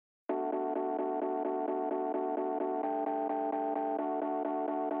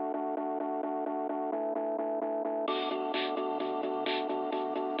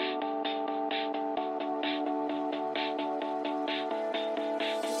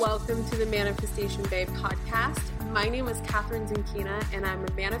Welcome to the Manifestation Babe podcast. My name is Catherine Zunkina, and I'm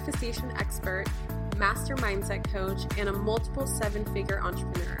a manifestation expert, master mindset coach, and a multiple seven-figure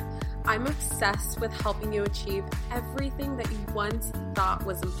entrepreneur. I'm obsessed with helping you achieve everything that you once thought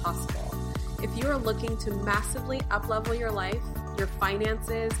was impossible. If you are looking to massively uplevel your life, your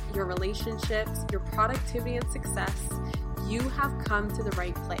finances, your relationships, your productivity and success, you have come to the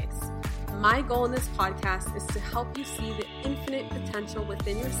right place. My goal in this podcast is to help you see the infinite potential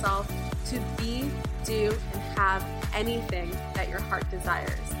within yourself to be, do, and have anything that your heart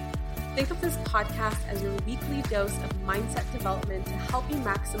desires. Think of this podcast as your weekly dose of mindset development to help you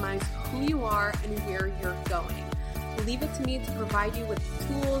maximize who you are and where you're going. Leave it to me to provide you with the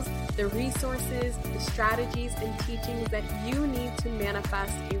tools, the resources, the strategies, and teachings that you need to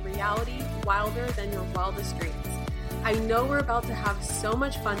manifest a reality wilder than your wildest dreams. I know we're about to have so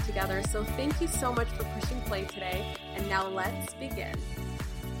much fun together, so thank you so much for pushing play today, and now let's begin.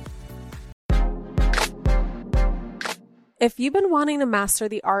 If you've been wanting to master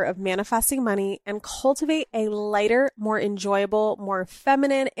the art of manifesting money and cultivate a lighter, more enjoyable, more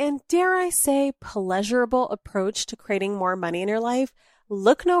feminine, and dare I say, pleasurable approach to creating more money in your life,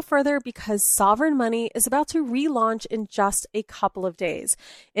 look no further because Sovereign Money is about to relaunch in just a couple of days.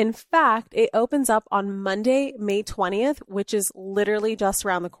 In fact, it opens up on Monday, May 20th, which is literally just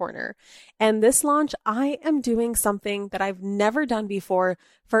around the corner. And this launch, I am doing something that I've never done before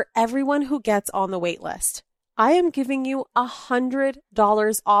for everyone who gets on the wait list. I am giving you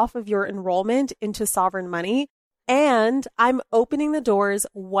 $100 off of your enrollment into Sovereign Money, and I'm opening the doors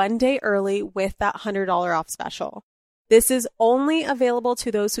one day early with that $100 off special. This is only available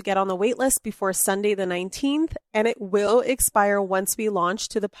to those who get on the waitlist before Sunday the 19th, and it will expire once we launch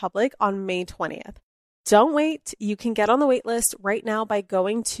to the public on May 20th. Don't wait. You can get on the waitlist right now by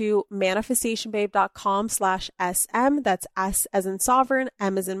going to manifestationbabe.com/SM. That's S as in sovereign,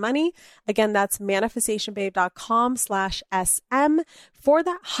 M as in money. Again, that's manifestationbabe.com/SM for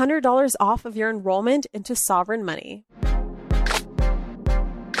that $100 off of your enrollment into Sovereign Money.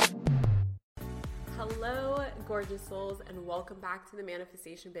 Hello, gorgeous souls, and welcome back to the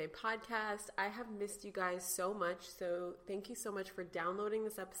Manifestation Babe podcast. I have missed you guys so much, so thank you so much for downloading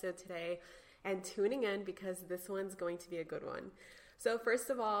this episode today and tuning in because this one's going to be a good one. So first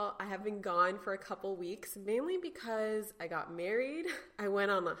of all, I have been gone for a couple weeks, mainly because I got married, I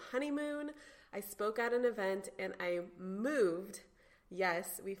went on a honeymoon, I spoke at an event, and I moved.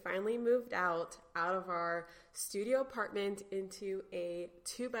 Yes, we finally moved out of our studio apartment into a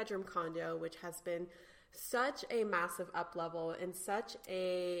 2-bedroom condo, which has been such a massive up level and such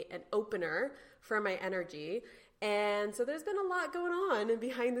an opener for my energy. And so there's been a lot going on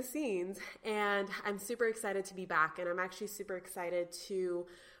behind the scenes, and I'm super excited to be back. And I'm actually super excited to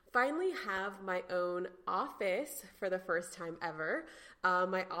finally have my own office for the first time ever.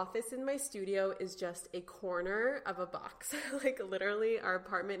 My office in my studio is just a corner of a box. Like literally our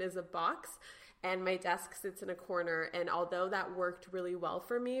apartment is a box and my desk sits in a corner. And although that worked really well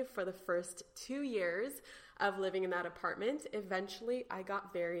for me for the first 2 years of living in that apartment, eventually I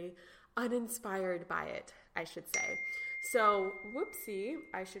got very uninspired by it, I should say. So, whoopsie,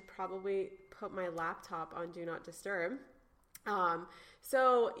 I should probably put my laptop on Do Not Disturb.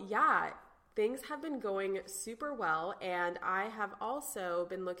 Things have been going super well, and I have also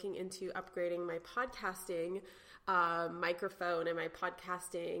been looking into upgrading my podcasting microphone and my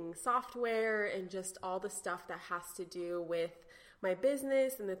podcasting software and just all the stuff that has to do with my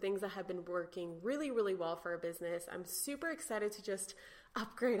business and the things that have been working really, really well for our business. I'm super excited to just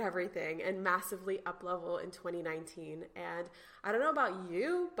upgrade everything and massively up-level in 2019. And I don't know about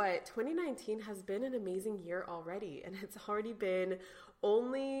you, but 2019 has been an amazing year already. And it's already been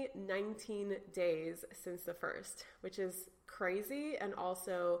only 19 days since the first, which is crazy and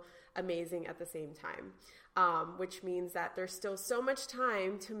also amazing at the same time. Which means that there's still so much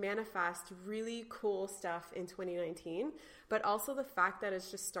time to manifest really cool stuff in 2019, but also the fact that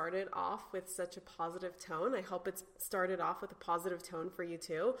it's just started off with such a positive tone. I hope it's started off with a positive tone for you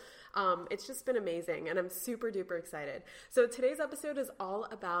too. It's just been amazing, and I'm super duper excited. So today's episode is all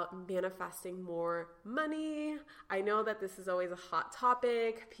about manifesting more money. I know that this is always a hot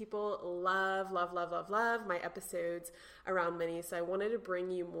topic. People love my episodes around money, so I wanted to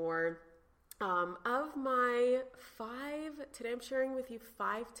bring you more of my today I'm sharing with you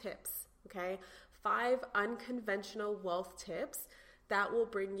 5 tips, okay? 5 unconventional wealth tips that will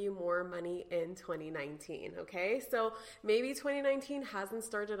bring you more money in 2019, okay? So maybe 2019 hasn't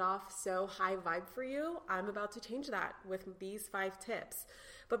started off so high vibe for you. I'm about to change that with these 5 tips.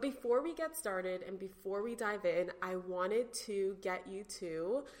 But before we get started and before we dive in, I wanted to get you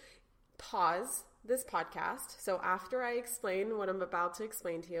to pause this podcast, so after I explain what I'm about to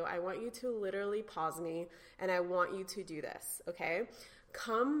explain to you, I want you to literally pause me and I want you to do this, okay?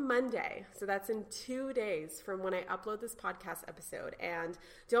 Come Monday, so that's in 2 days from when I upload this podcast episode, and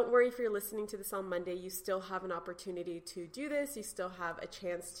don't worry if you're listening to this on Monday, you still have an opportunity to do this, you still have a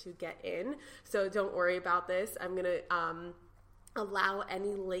chance to get in, so don't worry about this. I'm going to allow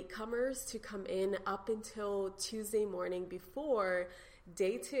any latecomers to come in up until Tuesday morning before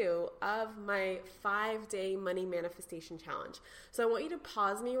day 2 of my 5-day money manifestation challenge. So I want you to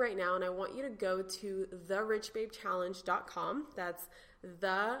pause me right now and I want you to go to therichbabechallenge.com. That's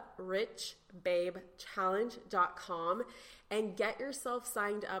therichbabechallenge.com and get yourself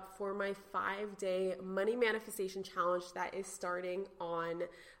signed up for my 5-day money manifestation challenge that is starting on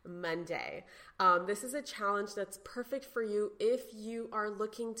Monday. This is a challenge that's perfect for you if you are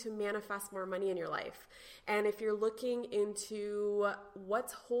looking to manifest more money in your life. And if you're looking into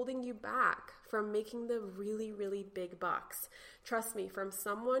what's holding you back from making the really, really big bucks. Trust me, from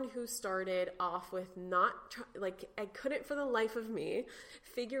someone who started off with I couldn't for the life of me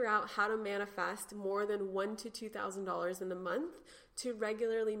figure out how to manifest more than $1,000 to $2,000 in a month to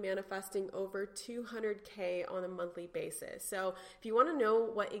regularly manifesting over $200K on a monthly basis. So if you want to know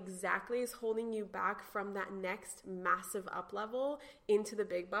what exactly is holding you back from that next massive up level into the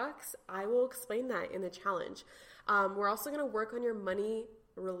big bucks, I will explain that in the challenge. We're also going to work on your money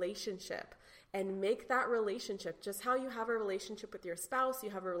relationship and make that relationship just how you have a relationship with your spouse, you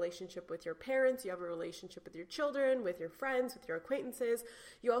have a relationship with your parents, you have a relationship with your children, with your friends, with your acquaintances.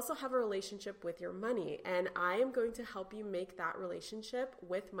 You also have a relationship with your money. And I am going to help you make that relationship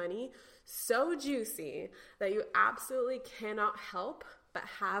with money so juicy that you absolutely cannot help but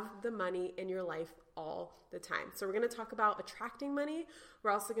have the money in your life all the time. So we're going to talk about attracting money.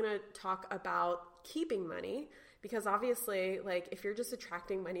 We're also going to talk about keeping money. Because obviously, if you're just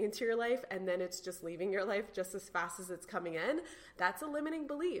attracting money into your life and then it's just leaving your life just as fast as it's coming in, that's a limiting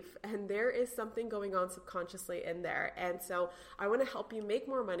belief. And there is something going on subconsciously in there. And so I want to help you make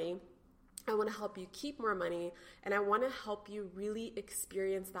more money. I want to help you keep more money, and I want to help you really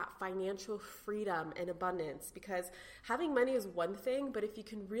experience that financial freedom and abundance, because having money is one thing, but if you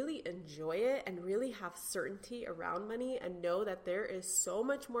can really enjoy it and really have certainty around money and know that there is so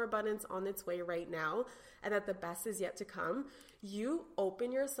much more abundance on its way right now and that the best is yet to come, you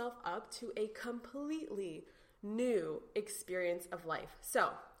open yourself up to a completely new experience of life.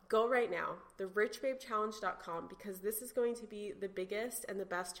 So go right now, therichbabechallenge.com, because this is going to be the biggest and the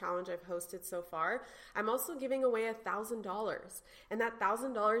best challenge I've hosted so far. I'm also giving away $1,000, and that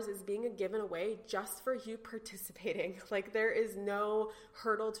 $1,000 is being given away just for you participating. There is no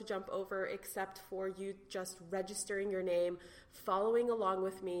hurdle to jump over except for you just registering your name, following along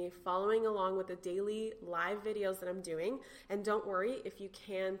with me, following along with the daily live videos that I'm doing. And don't worry, if you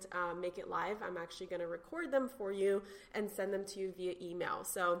can't make it live, I'm actually going to record them for you and send them to you via email.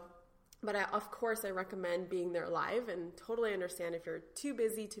 But of course, I recommend being there live, and totally understand if you're too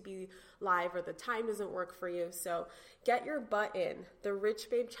busy to be live or the time doesn't work for you. So get your butt in,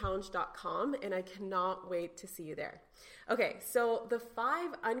 therichbabechallenge.com, and I cannot wait to see you there. Okay, so the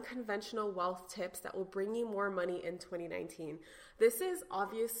 5 unconventional wealth tips that will bring you more money in 2019. This is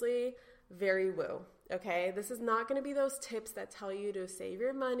obviously very woo. Okay, this is not going to be those tips that tell you to save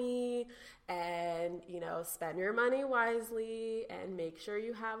your money and, spend your money wisely and make sure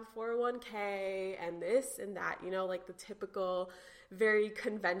you have a 401k and this and that, the typical, very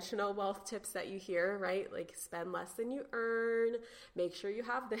conventional wealth tips that you hear, right? Spend less than you earn, make sure you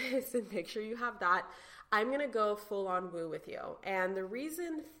have this and make sure you have that. I'm going to go full on woo with you. And the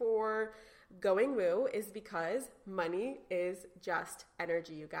reason for going woo is because money is just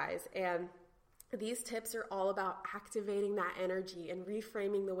energy, you guys. And these tips are all about activating that energy and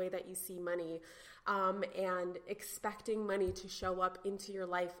reframing the way that you see money, and expecting money to show up into your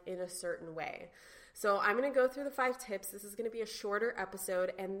life in a certain way. So I'm going to go through the 5 tips. This is going to be a shorter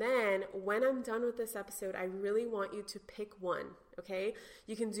episode. And then when I'm done with this episode, I really want you to pick one, okay?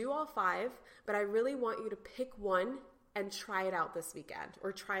 You can do all 5, but I really want you to pick one and try it out this weekend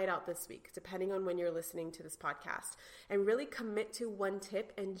or try it out this week, depending on when you're listening to this podcast, and really commit to one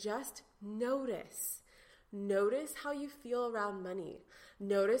tip and just notice. Notice how you feel around money.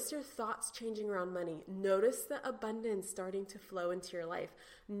 Notice your thoughts changing around money. Notice the abundance starting to flow into your life.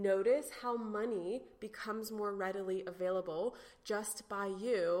 Notice how money becomes more readily available just by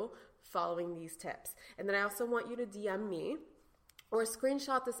you following these tips. And then I also want you to DM me or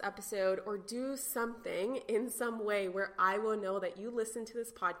screenshot this episode or do something in some way where I will know that you listened to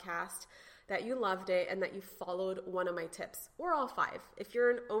this podcast, that you loved it, and that you followed one of my tips, or all 5. If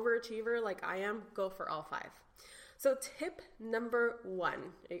you're an overachiever like I am, go for all 5. So tip number 1, are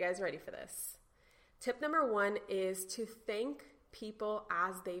you guys ready for this? Tip number 1 is to thank people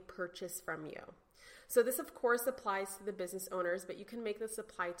as they purchase from you. So this, of course, applies to the business owners, but you can make this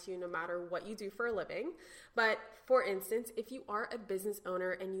apply to you no matter what you do for a living. But for instance, if you are a business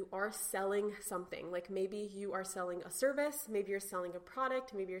owner and you are selling something, like maybe you are selling a service, maybe you're selling a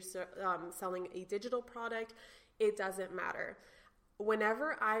product, maybe you're selling a digital product, it doesn't matter.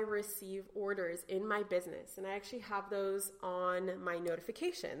 Whenever I receive orders in my business, and I actually have those on my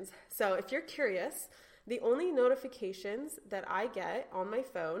notifications. So if you're curious, the only notifications that I get on my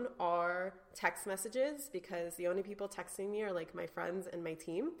phone are text messages, because the only people texting me are like my friends and my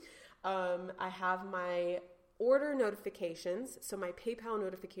team. I have my order notifications, so my PayPal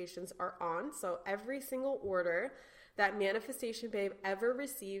notifications are on. So every single order that Manifestation Babe ever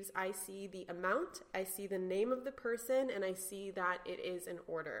receives, I see the amount, I see the name of the person, and I see that it is an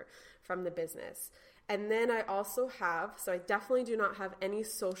order from the business. And then I also have, so I definitely do not have any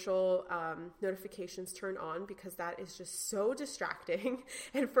social notifications turned on, because that is just so distracting.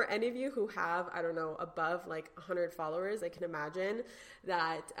 And for any of you who have, I don't know, above like 100 followers, I can imagine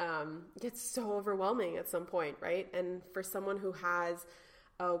that gets so overwhelming at some point, right? And for someone who has,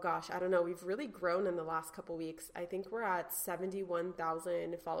 oh gosh, I don't know, we've really grown in the last couple weeks. I think we're at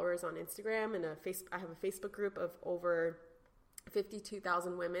 71,000 followers on Instagram, and I have a Facebook group of over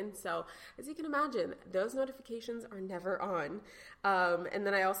 52,000 women. So as you can imagine, those notifications are never on. And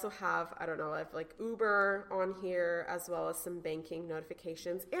then I also have, I have like Uber on here, as well as some banking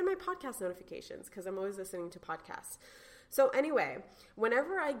notifications and my podcast notifications, because I'm always listening to podcasts. So anyway,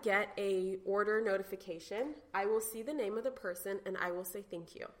 whenever I get a order notification, I will see the name of the person and I will say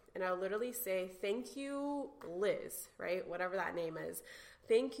thank you. And I'll literally say, thank you, Liz, right? Whatever that name is.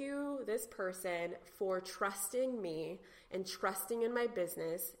 Thank you, this person, for trusting me and trusting in my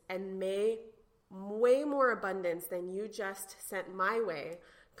business, and may way more abundance than you just sent my way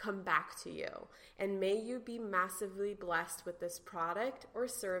come back to you. And may you be massively blessed with this product or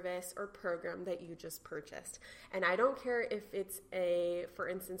service or program that you just purchased. And I don't care if it's for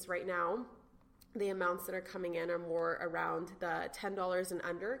instance, right now, the amounts that are coming in are more around the $10 and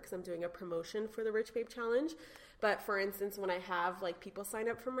under, because I'm doing a promotion for the Rich Babe Challenge. But for instance, when I have like people sign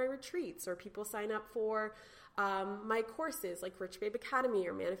up for my retreats, or people sign up for my courses like Rich Babe Academy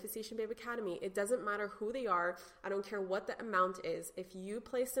or Manifestation Babe Academy, it doesn't matter who they are. I don't care what the amount is. If you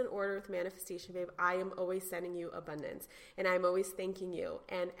place an order with Manifestation Babe, I am always sending you abundance, and I'm always thanking you.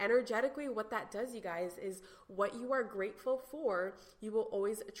 And energetically, what that does, you guys, is what you are grateful for, you will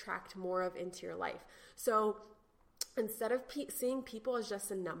always attract more of into your life. So instead of seeing people as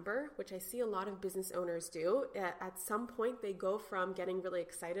just a number, which I see a lot of business owners do, at some point they go from getting really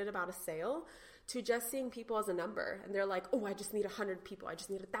excited about a sale to just seeing people as a number. And they're like, oh, I just need 100 people. I just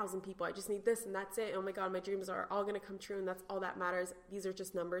need 1,000 people. I just need this, and that's it. Oh my God, my dreams are all going to come true, and that's all that matters. These are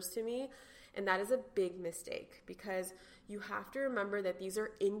just numbers to me. And that is a big mistake, because you have to remember that these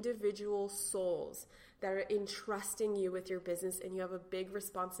are individual souls that are entrusting you with your business, and you have a big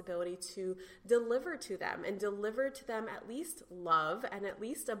responsibility to deliver to them, and deliver to them at least love, and at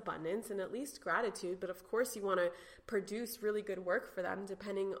least abundance, and at least gratitude. But of course, you want to produce really good work for them,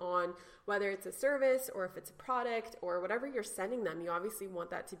 depending on whether it's a service or if it's a product or whatever you're sending them. You obviously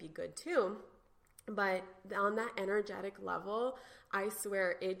want that to be good too. But on that energetic level, I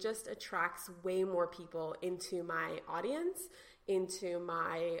swear it just attracts way more people into my audience, into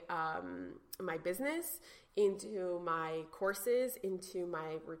my my business, into my courses, into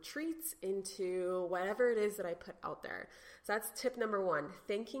my retreats, into whatever it is that I put out there. So that's tip number 1,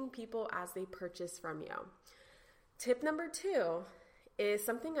 thanking people as they purchase from you. Tip number 2 is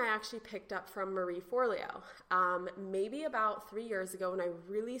something I actually picked up from Marie Forleo. Maybe about 3 years ago, when I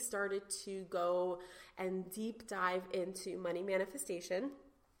really started to go and deep dive into money manifestation,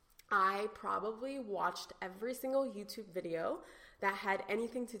 I probably watched every single YouTube video that had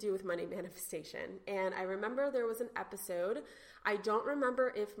anything to do with money manifestation. And I remember there was an episode, I don't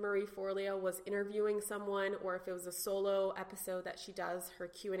remember if Marie Forleo was interviewing someone or if it was a solo episode that she does, her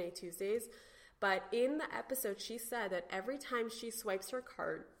Q&A Tuesdays. But in the episode, she said that every time she swipes her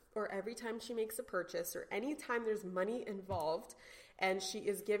card, or every time she makes a purchase, or any time there's money involved and she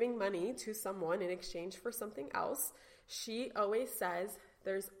is giving money to someone in exchange for something else, she always says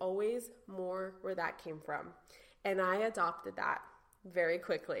there's always more where that came from. And I adopted that very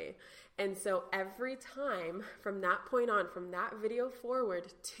quickly. And so every time from that point on, from that video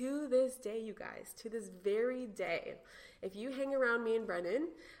forward to this day, you guys, to this very day, if you hang around me and Brennan,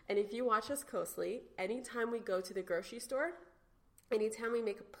 and if you watch us closely, anytime we go to the grocery store, anytime we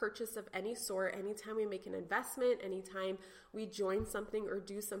make a purchase of any sort, anytime we make an investment, anytime we join something or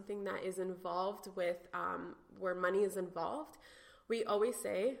do something that is involved with where money is involved, We always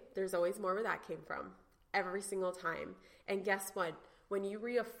say there's always more where that came from, every single time. And guess what? When you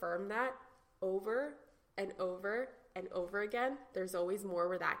reaffirm that over and over and over again, there's always more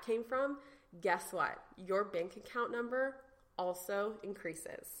where that came from. Guess what? Your bank account number also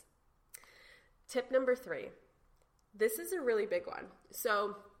increases. Tip number 3. This is a really big one.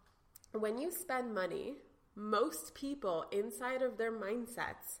 So when you spend money, most people inside of their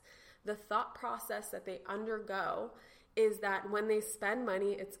mindsets, the thought process that they undergo is that when they spend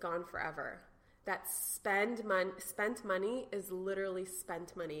money, it's gone forever. That spent money is literally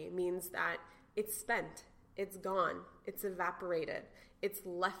spent money. It means that it's spent, it's gone, it's evaporated, it's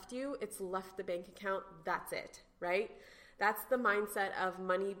left you, it's left the bank account, that's it, right? That's the mindset of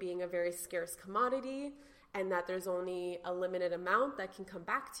money being a very scarce commodity, and that there's only a limited amount that can come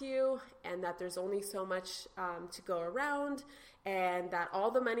back to you, and that there's only so much to go around, and that all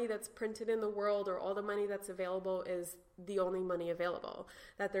the money that's printed in the world or all the money that's available is the only money available,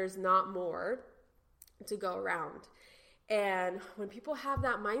 that there's not more to go around. And when people have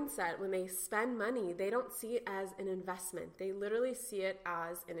that mindset, when they spend money, they don't see it as an investment. They literally see it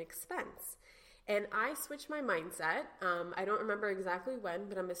as an expense. And I switched my mindset. I don't remember exactly when,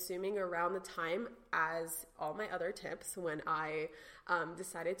 but I'm assuming around the time as all my other tips, when I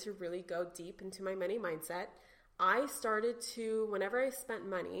decided to really go deep into my money mindset, I started to, whenever I spent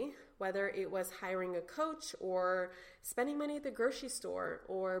money, whether it was hiring a coach or spending money at the grocery store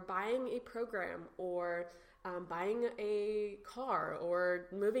or buying a program or buying a car or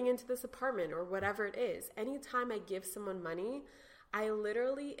moving into this apartment or whatever it is, anytime I give someone money, I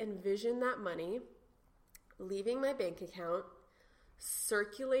literally envision that money leaving my bank account,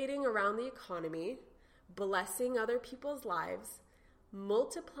 circulating around the economy, blessing other people's lives,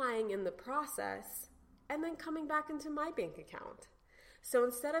 multiplying in the process, and then coming back into my bank account. So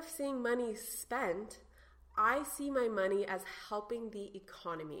instead of seeing money spent, I see my money as helping the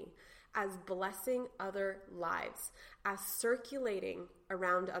economy, as blessing other lives, as circulating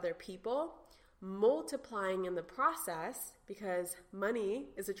around other people, multiplying in the process, because money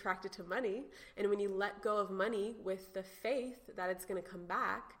is attracted to money. And when you let go of money with the faith that it's going to come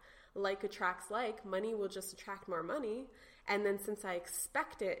back, like attracts like, money will just attract more money. And then since I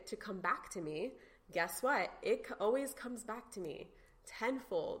expect it to come back to me, guess what? It always comes back to me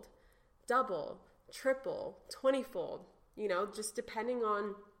tenfold, double, triple, 20-fold, just depending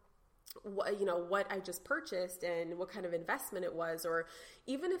on what I just purchased and what kind of investment it was, or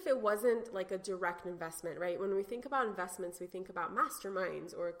even if it wasn't like a direct investment, right? When we think about investments, we think about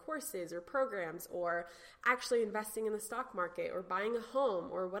masterminds or courses or programs or actually investing in the stock market or buying a home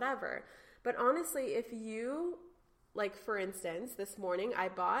or whatever. But honestly, if you, like for instance, this morning I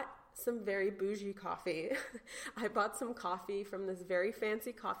bought some very bougie coffee. I bought some coffee from this very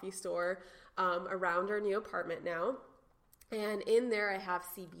fancy coffee store around our new apartment now. And in there I have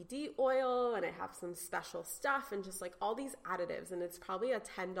CBD oil and I have some special stuff and just like all these additives, and it's probably a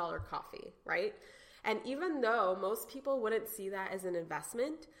 $10 coffee, right? And even though most people wouldn't see that as an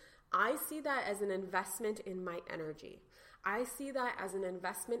investment, I see that as an investment in my energy. I see that as an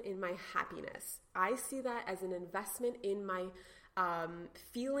investment in my happiness. I see that as an investment in my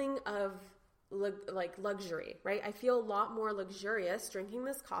feeling of luxury, right? I feel a lot more luxurious drinking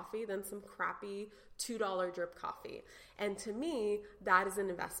this coffee than some crappy $2 drip coffee. And to me, that is an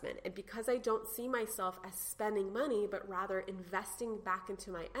investment. And because I don't see myself as spending money, but rather investing back into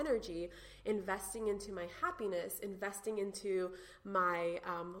my energy, investing into my happiness, investing into my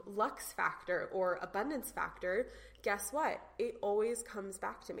lux factor or abundance factor, guess what? It always comes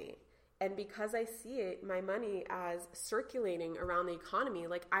back to me. And because I see it, my money as circulating around the economy,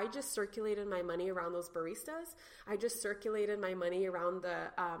 like I just circulated my money around those baristas. I just circulated my money around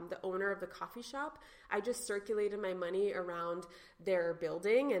the owner of the coffee shop. I just circulated my money around their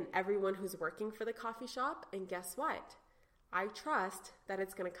building and everyone who's working for the coffee shop. And guess what? I trust that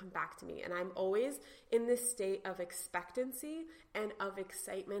it's going to come back to me. And I'm always in this state of expectancy and of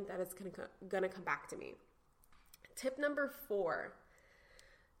excitement that it's going to come back to me. Tip number 4.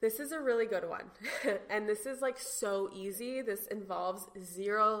 This is a really good one. And this is like so easy. This involves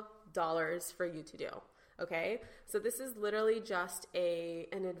 $0 for you to do. Okay. So this is literally just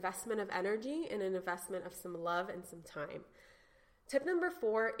an investment of energy and an investment of some love and some time. Tip number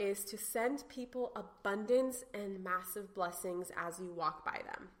 4 is to send people abundance and massive blessings as you walk by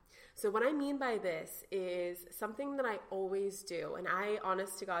them. So what I mean by this is something that I always do, and I,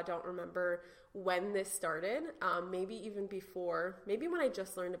 honest to God, don't remember when this started, maybe even before, maybe when I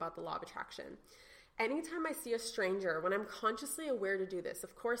just learned about the law of attraction. Anytime I see a stranger, when I'm consciously aware to do this,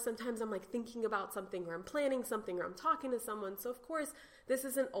 of course, sometimes I'm like thinking about something or I'm planning something or I'm talking to someone. So of course, this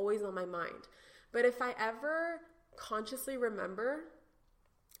isn't always on my mind. But if I ever consciously remember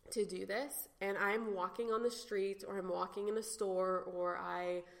to do this, and I'm walking on the street, or I'm walking in a store, or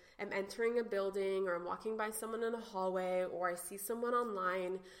I am entering a building, or I'm walking by someone in a hallway, or I see someone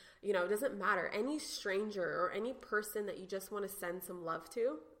online, it doesn't matter. Any stranger or any person that you just want to send some love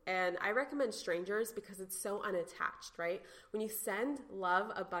to. And I recommend strangers because it's so unattached, right? When you send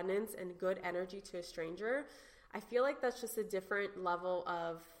love, abundance, and good energy to a stranger, I feel like that's just a different level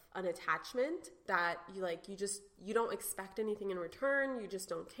of an attachment that you don't expect anything in return. You just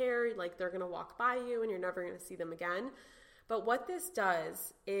don't care. Like, they're going to walk by you and you're never going to see them again. But what this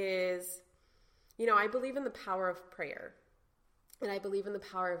does is, I believe in the power of prayer, and I believe in the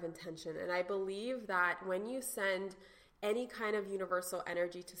power of intention. And I believe that when you send any kind of universal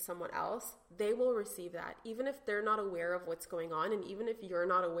energy to someone else, they will receive that, even if they're not aware of what's going on, and even if you're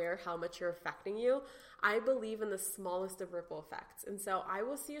not aware how much you're affecting you. I believe in the smallest of ripple effects. And so I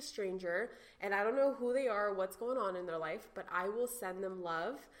will see a stranger, and I don't know who they are or what's going on in their life, but I will send them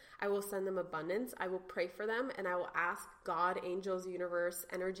love. I will send them abundance. I will pray for them, and I will ask God, angels, universe,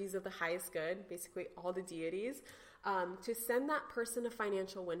 energies of the highest good, basically all the deities, to send that person a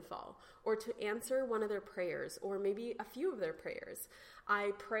financial windfall, or to answer one of their prayers, or maybe a few of their prayers.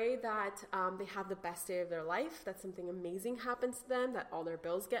 I pray that they have the best day of their life, that something amazing happens to them, that all their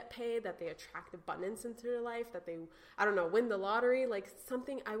bills get paid, that they attract abundance into their life, that they, win the lottery,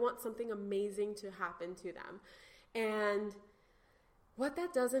 I want something amazing to happen to them. And what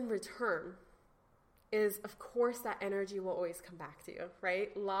that does in return is, of course, that energy will always come back to you,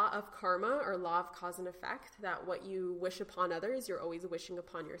 right? Law of karma, or law of cause and effect, that what you wish upon others, you're always wishing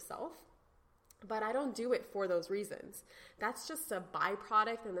upon yourself. But I don't do it for those reasons. That's just a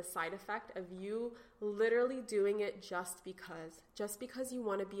byproduct and the side effect of you literally doing it just because you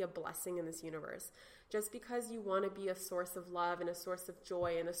want to be a blessing in this universe, just because you want to be a source of love and a source of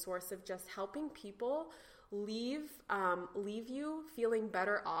joy and a source of just helping people leave you feeling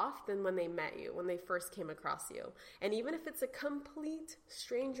better off than when they met you, when they first came across you. And even if it's a complete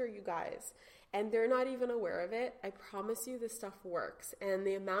stranger, you guys, and they're not even aware of it, I promise you this stuff works. And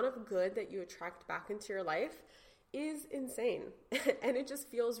the amount of good that you attract back into your life is insane. And it just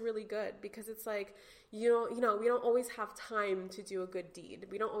feels really good, because it's like, we don't always have time to do a good deed.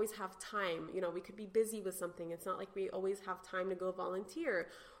 We don't always have time. We could be busy with something. It's not like we always have time to go volunteer,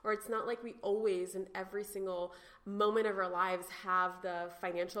 or it's not like we always, in every single moment of our lives, have the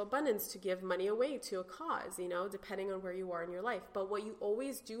financial abundance to give money away to a cause, depending on where you are in your life. But what you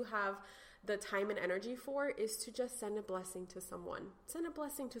always do have the time and energy for is to just send a blessing to someone. Send a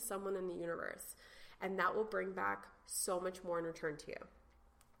blessing to someone in the universe. And that will bring back so much more in return to you.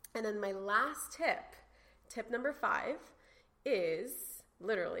 And then my last tip number 5, is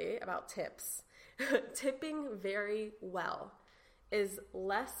literally about tips. Tipping very well is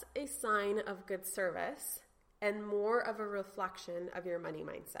less a sign of good service and more of a reflection of your money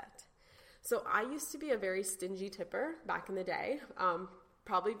mindset. So I used to be a very stingy tipper back in the day.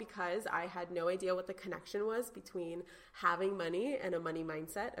 Probably because I had no idea what the connection was between having money and a money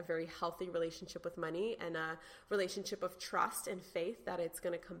mindset, a very healthy relationship with money, and a relationship of trust and faith that it's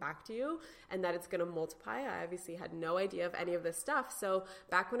going to come back to you and that it's going to multiply. I obviously had no idea of any of this stuff. So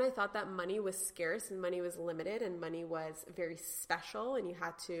back when I thought that money was scarce and money was limited and money was very special and you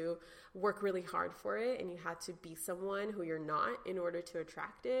had to work really hard for it and you had to be someone who you're not in order to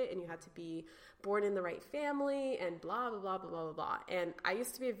attract it, and you had to be born in the right family and blah, blah, blah, blah, blah, blah, blah. And I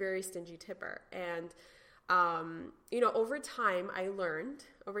used to be a very stingy tipper. And, over time I learned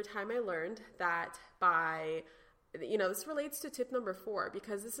that by, this relates to tip number 4,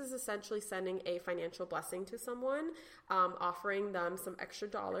 because this is essentially sending a financial blessing to someone, offering them some extra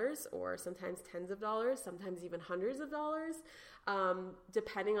dollars, or sometimes tens of dollars, sometimes even hundreds of dollars,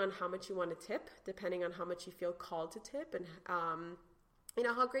 depending on how much you want to tip, depending on how much you feel called to tip, and,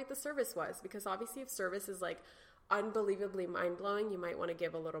 how great the service was. Because obviously if service is like unbelievably mind-blowing, you might want to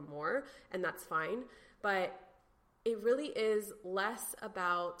give a little more, and that's fine. But it really is less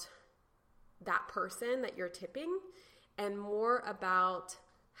about that person that you're tipping and more about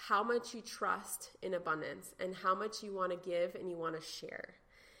how much you trust in abundance and how much you want to give and you want to share.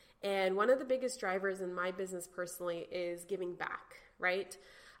 And one of the biggest drivers in my business personally is giving back, right?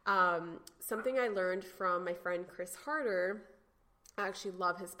 Something I learned from my friend Chris Harder. I actually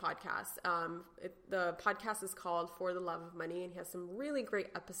love his podcast. The podcast is called For the Love of Money, and he has some really great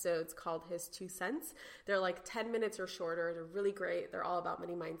episodes called His 2 Cents. They're like 10 minutes or shorter. They're really great. They're all about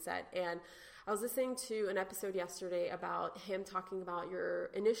money mindset. And I was listening to an episode yesterday about him talking about your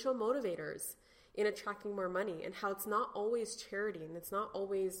initial motivators in attracting more money, and how it's not always charity, and it's not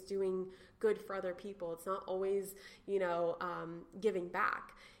always doing good for other people. It's not always, giving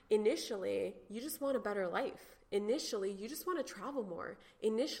back. Initially, you just want a better life. Initially, you just want to travel more.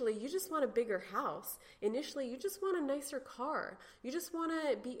 Initially, you just want a bigger house. Initially, you just want a nicer car. You just want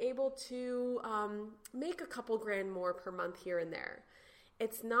to be able to make a couple grand more per month here and there.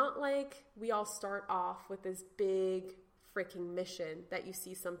 It's not like we all start off with this big freaking mission that you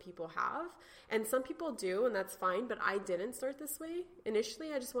see some people have. And some people do, and that's fine, but I didn't start this way.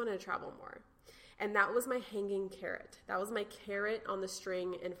 Initially, I just wanted to travel more. And that was my hanging carrot. That was my carrot on the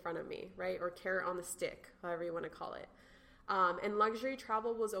string in front of me, right? Or carrot on the stick, however you want to call it. And luxury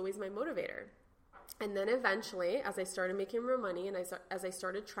travel was always my motivator. And then eventually, as I started making more money and as I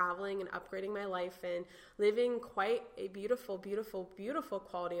started traveling and upgrading my life and living quite a beautiful, beautiful, beautiful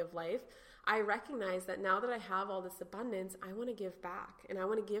quality of life, I recognized that now that I have all this abundance, I want to give back and I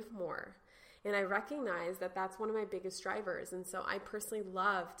want to give more. And I recognize that that's one of my biggest drivers. And so I personally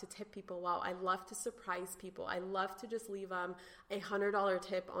love to tip people well. I love to surprise people. I love to just leave them a $100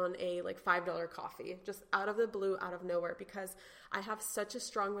 tip on a $5 coffee, just out of the blue, out of nowhere, because I have such a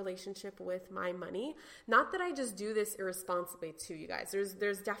strong relationship with my money. Not that I just do this irresponsibly too, you guys.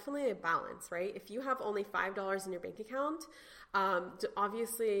 There's definitely a balance, right? If you have only $5 in your bank account,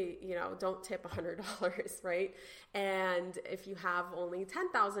 obviously, don't tip $100, right? And if you have only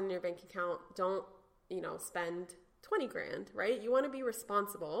 $10,000 in your bank account, don't, spend 20 grand, right? You want to be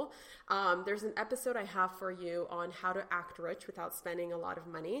responsible. There's an episode I have for you on how to act rich without spending a lot of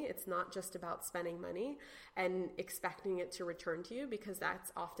money. It's not just about spending money and expecting it to return to you, because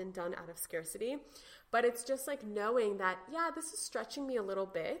that's often done out of scarcity. But it's just like knowing that, this is stretching me a little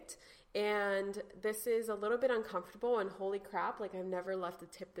bit. And this is a little bit uncomfortable, and holy crap, I've never left a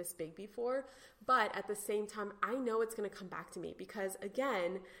tip this big before. But at the same time, I know it's going to come back to me, because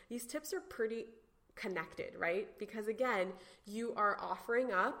again, these tips are pretty connected, right? Because again, you are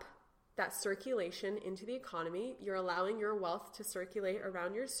offering up that circulation into the economy. You're allowing your wealth to circulate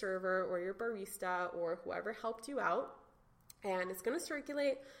around your server or your barista or whoever helped you out. And it's going to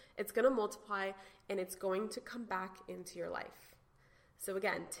circulate, it's going to multiply, and it's going to come back into your life. So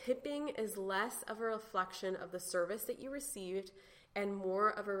again, tipping is less of a reflection of the service that you received and more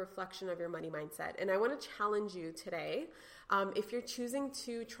of a reflection of your money mindset. And I want to challenge you today, if you're choosing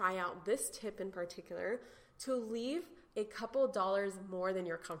to try out this tip in particular, to leave a couple dollars more than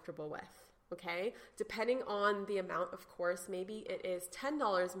you're comfortable with, okay? Depending on the amount, of course, maybe it is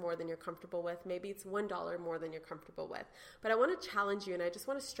 $10 more than you're comfortable with. Maybe it's $1 more than you're comfortable with. But I want to challenge you, and I just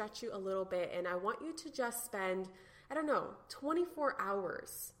want to stretch you a little bit, and I want you to just spend 24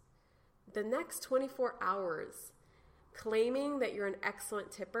 hours, the next 24 hours, claiming that you're an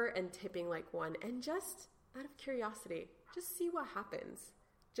excellent tipper and tipping like one. And just out of curiosity, just see what happens.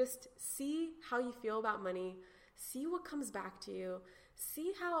 Just see how you feel about money. See what comes back to you.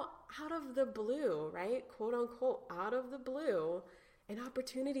 See how out of the blue, right? Quote unquote, out of the blue, an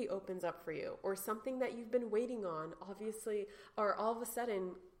opportunity opens up for you, or something that you've been waiting on, obviously, or all of a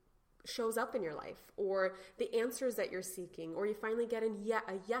sudden shows up in your life, or the answers that you're seeking, or you finally get a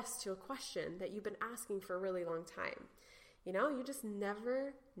yes to a question that you've been asking for a really long time. You just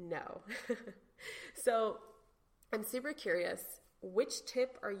never know. So I'm super curious, which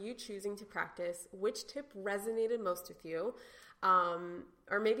tip are you choosing to practice? Which tip resonated most with you?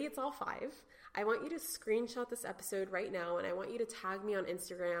 Or maybe it's all 5. I want you to screenshot this episode right now, and I want you to tag me on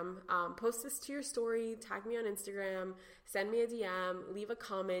Instagram. Post this to your story, tag me on Instagram, send me a DM, leave a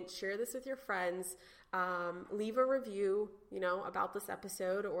comment, share this with your friends, leave a review, about this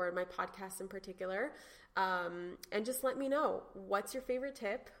episode or my podcast in particular, and just let me know, what's your favorite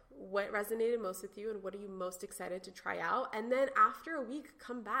tip, what resonated most with you, and what are you most excited to try out? And then after a week,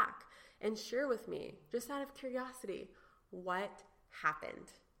 come back and share with me, just out of curiosity, what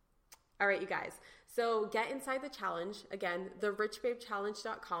happened. All right, you guys. So get inside the challenge. Again,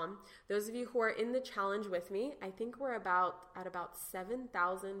 therichbabechallenge.com. Those of you who are in the challenge with me, I think we're at about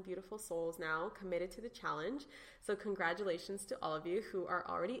 7,000 beautiful souls now committed to the challenge. So congratulations to all of you who are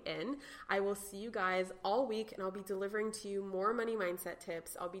already in. I will see you guys all week, and I'll be delivering to you more money mindset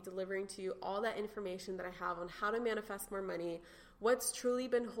tips. I'll be delivering to you all that information that I have on how to manifest more money, what's truly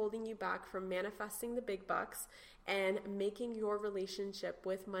been holding you back from manifesting the big bucks, and making your relationship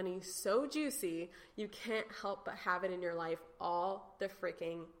with money so juicy you can't help but have it in your life all the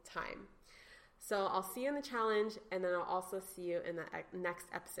freaking time. So I'll see you in the challenge, and then I'll also see you in the next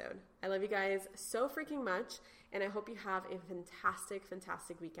episode. I love you guys so freaking much, and I hope you have a fantastic,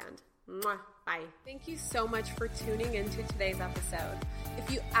 fantastic weekend. Mwah. Bye. Thank you so much for tuning into today's episode.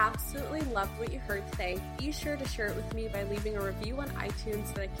 If you absolutely loved what you heard today, be sure to share it with me by leaving a review on iTunes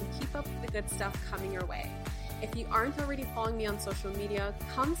so that I can keep up with the good stuff coming your way. If you aren't already following me on social media,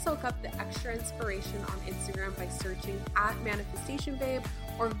 come soak up the extra inspiration on Instagram by searching @ManifestationBabe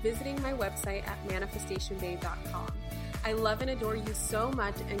or visiting my website at manifestationbabe.com. I love and adore you so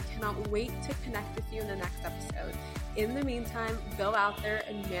much and cannot wait to connect with you in the next episode. In the meantime, go out there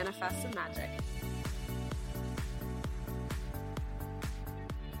and manifest some magic.